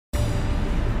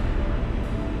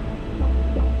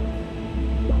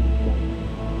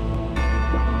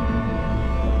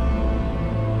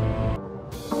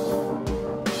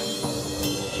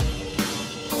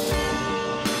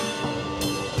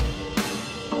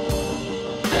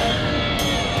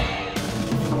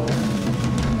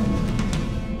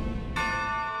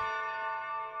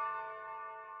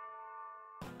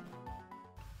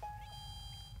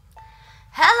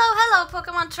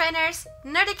Pokemon trainers,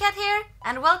 Nerdycat here,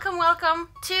 and welcome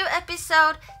to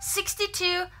episode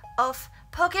 62 of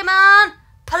Pokemon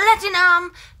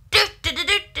Platinum.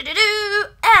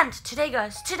 And today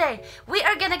guys, we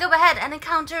are gonna go ahead and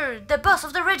encounter the boss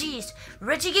of the Regis,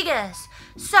 Regigigas.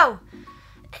 So,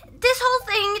 this whole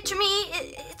thing to me,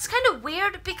 it's kind of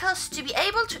weird because to be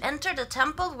able to enter the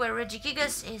temple where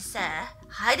Regigigas is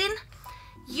hiding,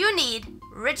 you need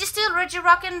Registeel,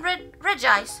 Regirock and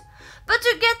Regice. But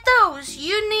to get those,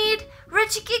 you need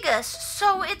Regigigas.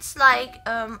 So it's like,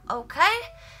 okay.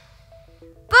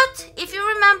 But if you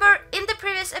remember, in the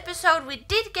previous episode, we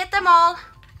did get them all.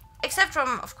 Except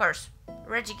from, of course,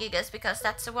 Regigigas, because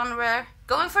that's the one we're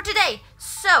going for today.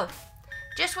 So,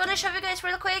 just want to show you guys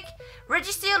real quick.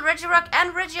 Registeel, Regirock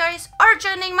and Regice are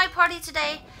joining my party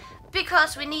today,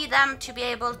 because we need them to be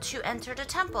able to enter the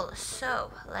temple.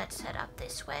 So, let's head up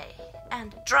this way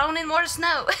and drown in more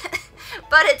snow.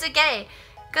 But it's okay,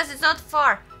 because it's not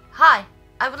far. Hi,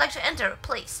 I would like to enter,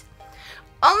 please.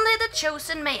 Only the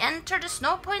chosen may enter the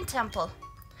Snowpoint temple.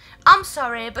 I'm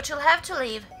sorry, but you'll have to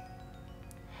leave.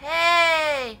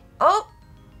 Hey! Oh!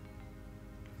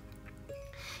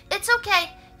 It's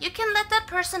okay, you can let that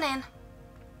person in.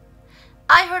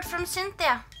 I heard from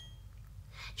Cynthia.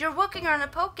 You're working on a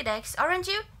Pokédex, aren't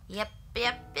you? Yep,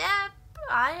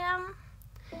 I am.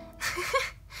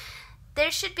 There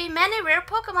should be many rare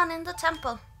Pokemon in the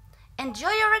temple. Enjoy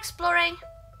your exploring.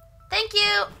 Thank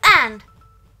you, and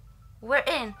we're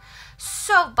in.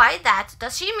 So by that,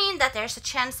 does she mean that there's a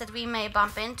chance that we may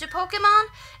bump into Pokemon?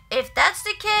 If that's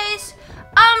the case,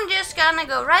 I'm just gonna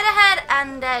go right ahead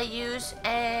and use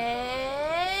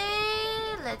a...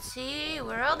 Let's see,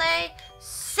 where are they?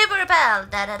 Super Repel.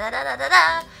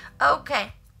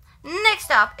 Okay.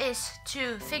 Next up is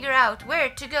to figure out where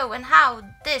to go and how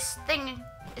this thing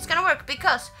is gonna work,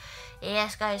 because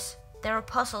yes guys, there are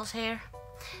puzzles here.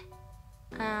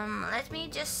 Let me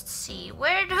just see,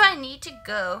 where do I need to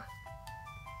go?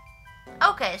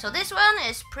 Okay, so this one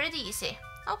is pretty easy.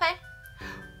 Okay.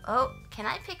 Oh, can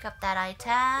I pick up that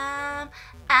item?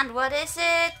 And what is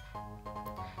it?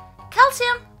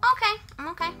 Calcium.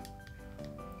 Okay.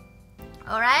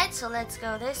 Alright, so let's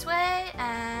go this way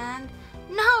and...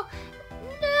 No!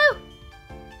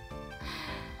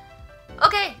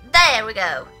 Okay, there we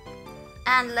go.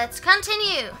 And let's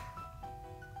continue.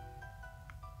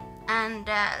 And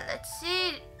let's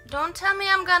see. Don't tell me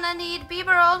I'm gonna need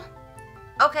Bibarel.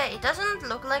 Okay, it doesn't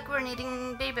look like we're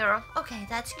needing Bibarel. Okay,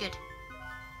 that's good.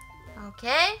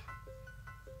 Okay.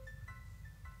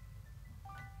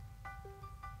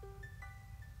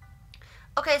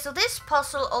 Okay, so this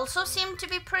puzzle also seemed to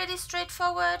be pretty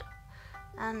straightforward.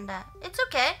 And it's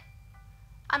okay.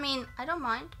 I mean, I don't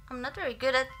mind. I'm not very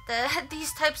good at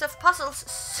these types of puzzles,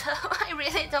 so I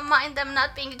really don't mind them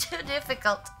not being too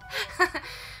difficult.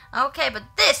 Okay, but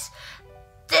this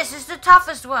is the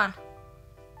toughest one.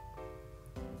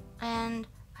 And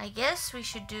I guess we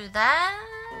should do that.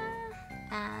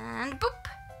 And boop.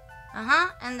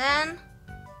 And then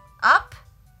up.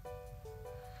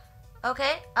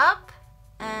 Okay, up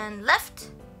and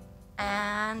left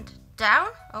and down.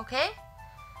 Okay.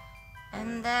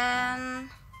 And then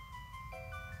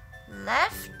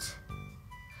left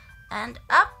and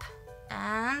up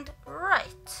and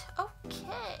right.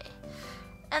 Okay.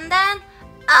 And then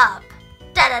up.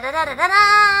 Da.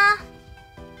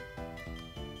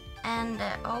 And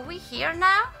are we here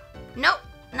now? Nope,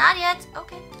 not yet.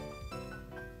 Okay.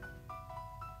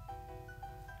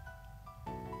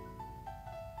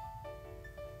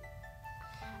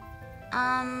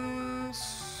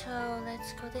 So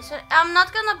let's go this way. I'm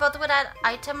not gonna bother with that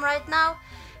item right now,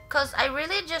 because I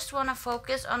really just want to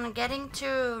focus on getting to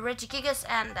Regigigas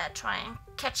and try and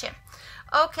catch him.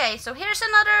 Okay, so here's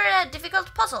another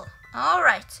difficult puzzle.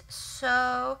 Alright,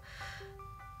 so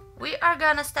we are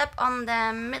gonna step on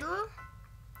the middle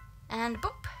and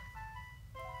boop.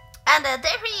 And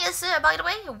there he is, by the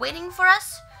way, waiting for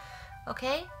us.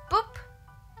 Okay, boop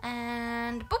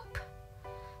and boop.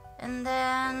 And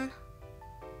then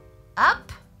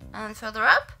up and further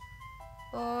up.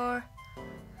 Or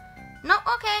no,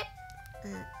 okay.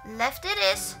 Left it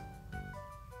is.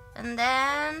 And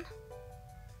then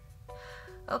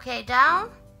okay, down.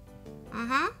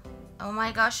 Oh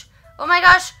my gosh.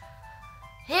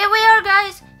 Here we are,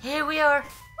 guys. Here we are.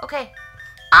 Okay.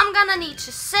 I'm gonna need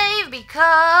to save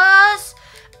because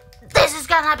this is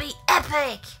gonna be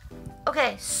epic.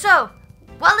 Okay, so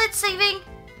while it's saving,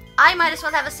 I might as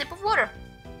well have a sip of water.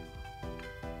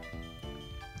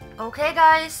 Okay,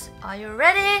 guys. Are you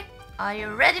ready? Are you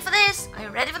ready for this? Are you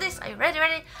ready for this? Are you ready?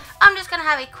 I'm just gonna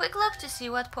have a quick look to see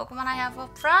what Pokemon I have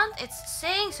up front. It's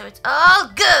saying, so it's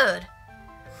all good.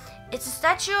 It's a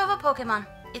statue of a Pokemon.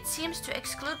 it seems to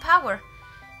exclude power.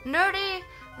 Nerdy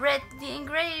read the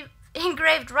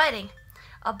engraved writing.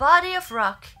 A body of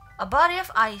rock, a body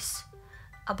of ice,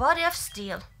 a body of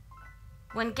steel.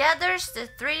 When gathers the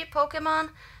 3 Pokemon,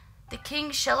 the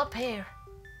king shall appear.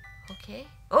 Okay.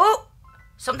 Oh!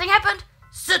 Something happened!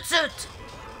 Soot soot!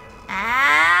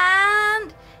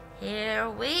 And here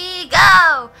we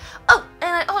go! Oh,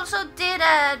 and I also did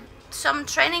some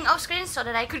training off screen so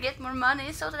that I could get more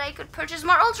money, so that I could purchase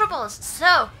more Ultra Balls.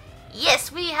 So,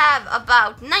 yes, we have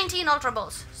about 19 Ultra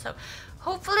Balls. So,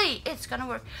 hopefully it's gonna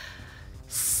work.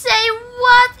 Say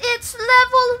what? It's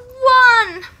level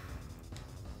 1!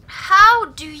 How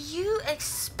do you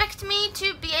expect me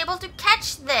to be able to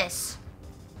catch this?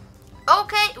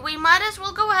 Okay, we might as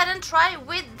well go ahead and try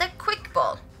with the Quick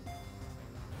Ball.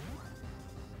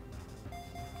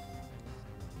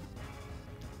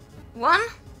 One,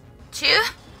 2.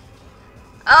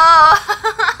 Oh!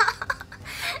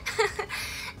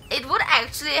 It would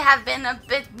actually have been a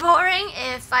bit boring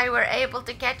if I were able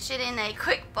to catch it in a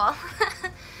Quick Ball.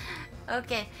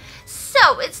 Okay,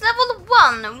 so it's level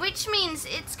 1, which means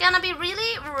it's gonna be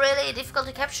really, really difficult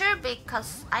to capture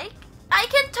because I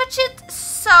can touch it.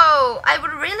 So I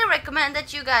would really recommend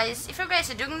that you guys, if you guys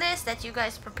are doing this, that you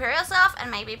guys prepare yourself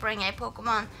and maybe bring a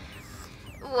Pokemon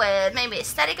with maybe a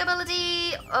static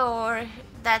ability or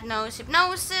that knows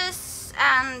hypnosis,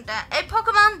 and a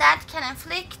Pokemon that can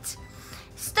inflict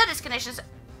status conditions,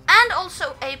 and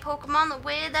also a Pokemon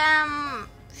with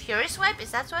Fury Swipe.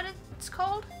 Is that what it's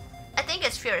called? I think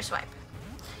it's Fury Swipe.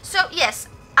 So yes,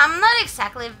 I'm not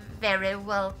exactly very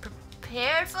well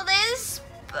prepared for this,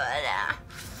 but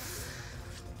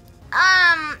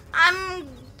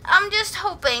I'm just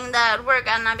hoping that we're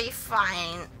gonna be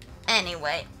fine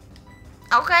anyway.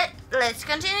 Okay, let's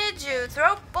continue to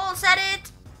throw balls at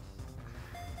it.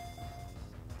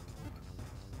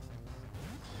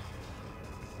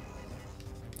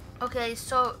 Okay,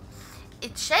 so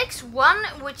it shakes 1,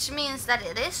 which means that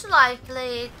it is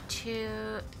likely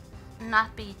to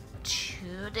not be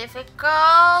too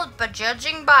difficult, but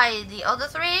judging by the other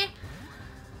 3,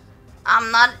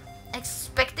 I'm not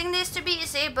expecting this to be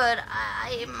easy, but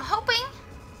I'm hoping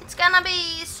it's gonna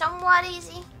be somewhat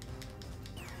easy.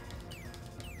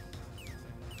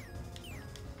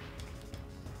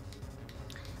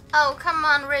 Oh, come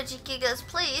on, Regigigas,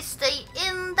 please stay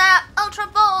in that Ultra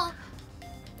Ball.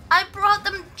 I brought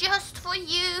them just for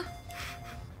you.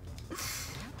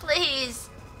 Please.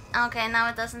 Okay, now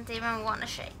it doesn't even want to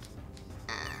shake.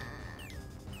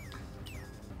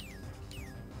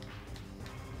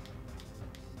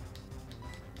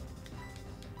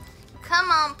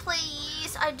 Come on,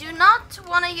 please. I do not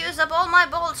want to use up all my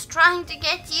balls trying to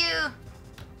get you.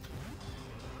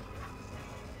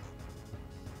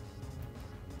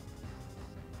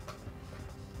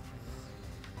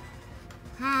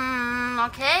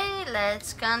 Okay,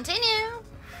 let's continue.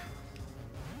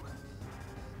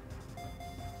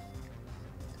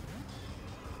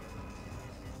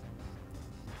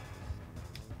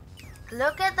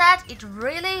 Look at that, it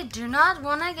really do not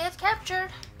want to get captured.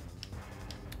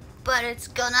 But it's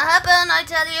gonna happen, I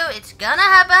tell you, it's gonna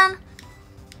happen.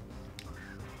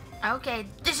 Okay,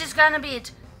 this is gonna be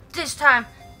it. This time,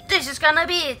 this is gonna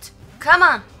be it. Come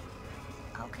on.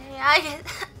 Okay,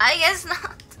 I guess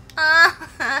not.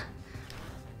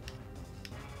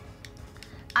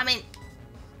 I mean,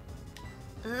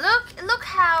 look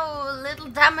how little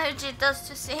damage it does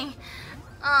to Sing.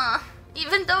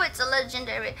 Even though it's a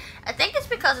legendary. I think it's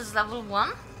because it's level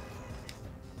 1.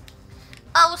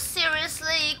 Oh,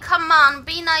 seriously, come on,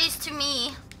 be nice to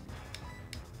me.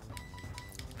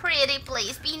 Pretty,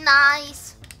 please, be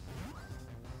nice.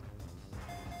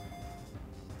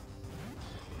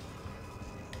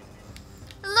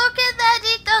 Look at that,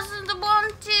 it doesn't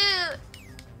want to.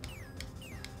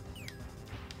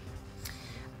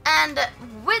 And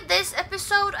with this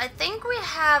episode, I think we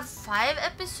have 5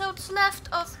 episodes left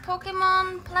of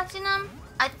Pokemon Platinum.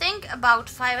 I think about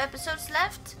 5 episodes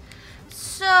left.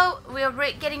 So we are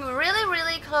getting really,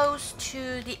 really close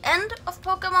to the end of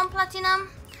Pokemon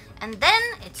Platinum. And then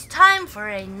it's time for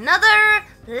another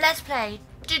Let's Play.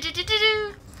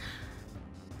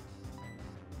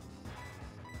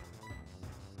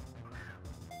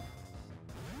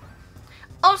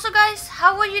 Also guys,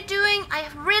 how are you doing? I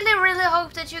really, really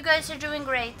hope that you guys are doing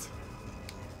great.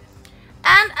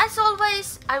 And as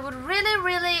always, I would really,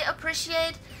 really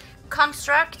appreciate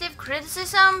constructive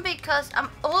criticism, because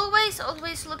I'm always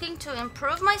looking to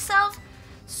improve myself.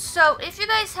 So if you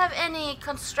guys have any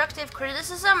constructive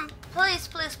criticism, please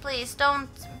don't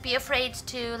be afraid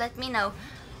to let me know,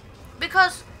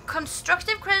 because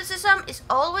constructive criticism is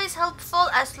always helpful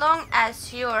as long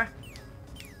as you're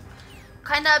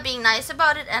kind of being nice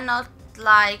about it and not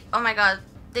like, oh my god,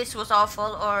 this was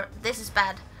awful or this is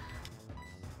bad.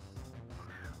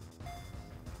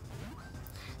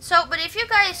 So, but if you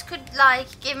guys could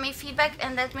like give me feedback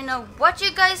and let me know what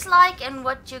you guys like and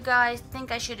what you guys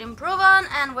think I should improve on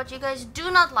and what you guys do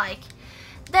not like,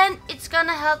 then it's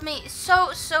gonna help me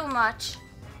so much.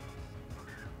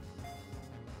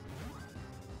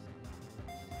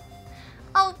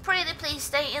 Oh, pretty please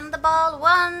stay in the ball.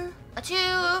 1, a 2,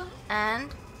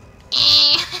 and...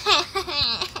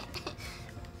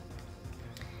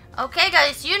 Okay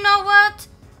guys, you know what?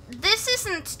 This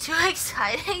isn't too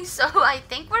exciting, so I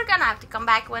think we're gonna have to come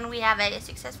back when we have a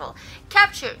successful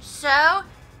capture. So...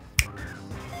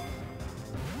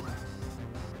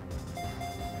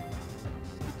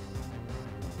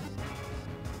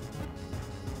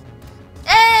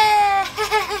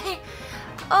 Hey!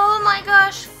 Oh my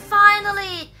gosh,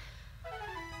 finally!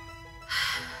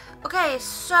 Okay,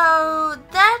 so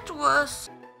that was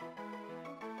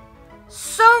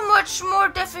so much more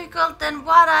difficult than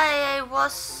what I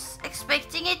was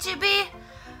expecting it to be.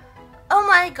 Oh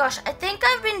my gosh, I think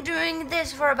I've been doing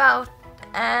this for about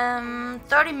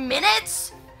 30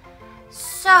 minutes.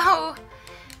 So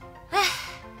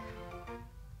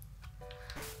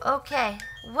okay,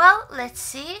 well, let's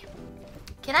see.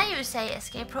 Can I use a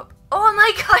escape rope? Oh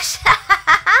my gosh.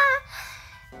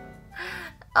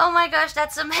 Oh my gosh,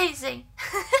 that's amazing.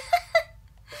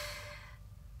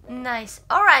 Nice.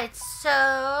 Alright,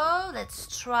 so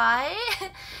let's try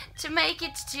to make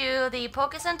it to the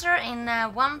Poke Center in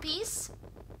one piece.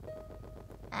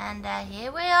 And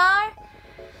here we are.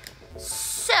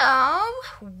 So,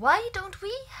 why don't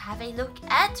we have a look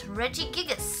at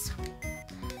Regigigas?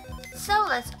 So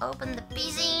let's open the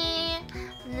PC.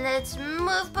 Let's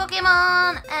move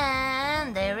Pokemon,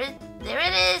 and there it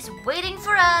is, waiting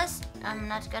for us. I'm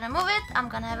not gonna move it, I'm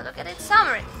gonna have a look at its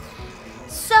summary.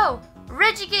 So,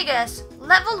 Regigigas,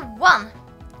 level 1,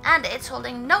 and it's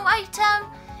holding no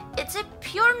item. It's a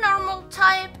pure normal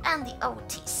type, and the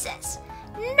OT says,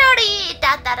 nerdy,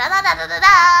 da da da da da da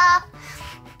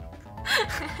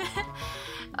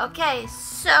da. Okay,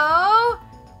 so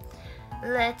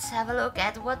let's have a look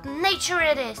at what nature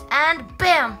it is, and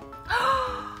bam!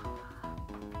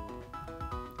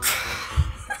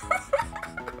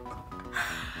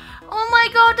 Oh my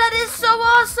god, that is so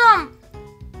awesome!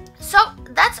 So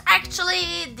that's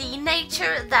actually the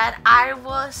nature that I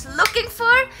was looking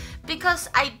for, because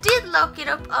I did look it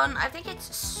up on, I think it's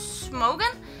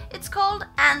Smogon it's called,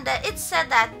 and it said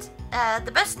that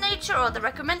the best nature or the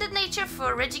recommended nature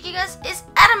for Regigigas is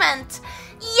adamant.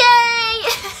 Yay!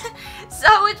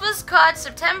 So it was caught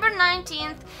September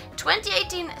 19th,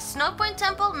 2018, Snowpoint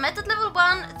Temple, method level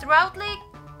 1, throughoutly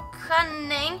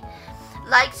cunning,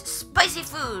 likes spicy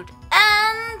food.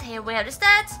 And here we have the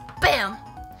stats, bam!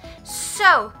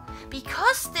 So,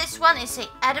 because this one is a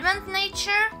adamant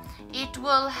nature, it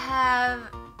will have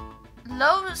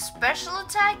low special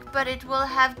attack, but it will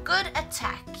have good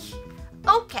attack.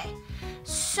 Okay,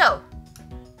 so,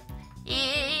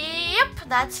 yep,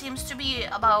 that seems to be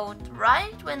about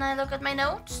right when I look at my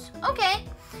notes. Okay,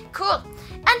 cool.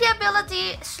 And the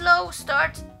ability, slow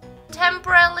start,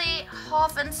 temporarily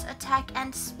halvens attack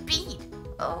and speed.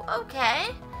 Oh,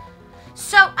 okay.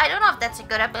 So, I don't know if that's a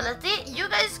good ability. You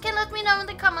guys can let me know in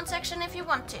the comment section if you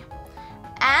want to.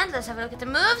 And let's have a look at the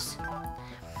moves.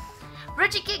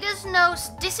 Regigigas knows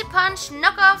Dizzy Punch,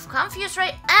 Knockoff, Confuse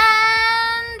Ray,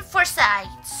 and Foresight.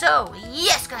 So,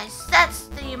 yes guys, that's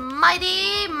the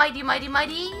mighty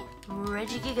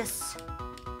Regigigas.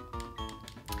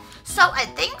 So, I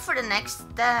think for the next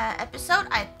episode,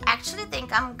 I actually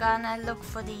think I'm gonna look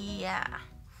for the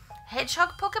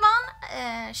Hedgehog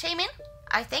Pokemon, Shaman.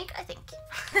 I think.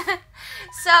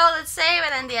 So, let's save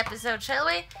and end the episode, shall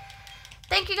we?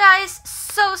 Thank you guys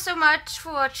so much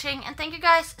for watching, and thank you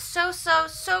guys so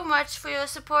much for your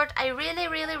support. I really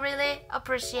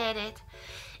appreciate it.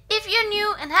 If you're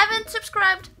new and haven't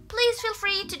subscribed, please feel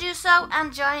free to do so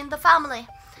and join the family.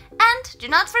 And do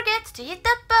not forget to hit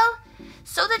that bell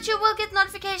so that you will get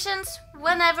notifications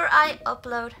whenever I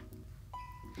upload.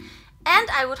 And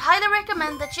I would highly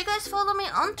recommend that you guys follow me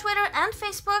on Twitter and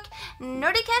Facebook,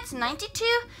 NerdyCat92,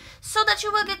 so that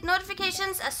you will get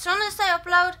notifications as soon as I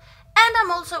upload. And I'm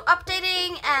also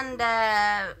updating and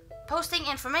posting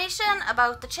information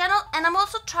about the channel, and I'm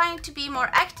also trying to be more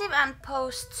active and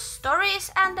post stories,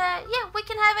 and yeah, we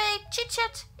can have a chit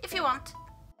chat if you want.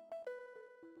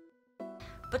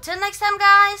 But till next time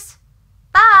guys,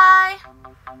 bye!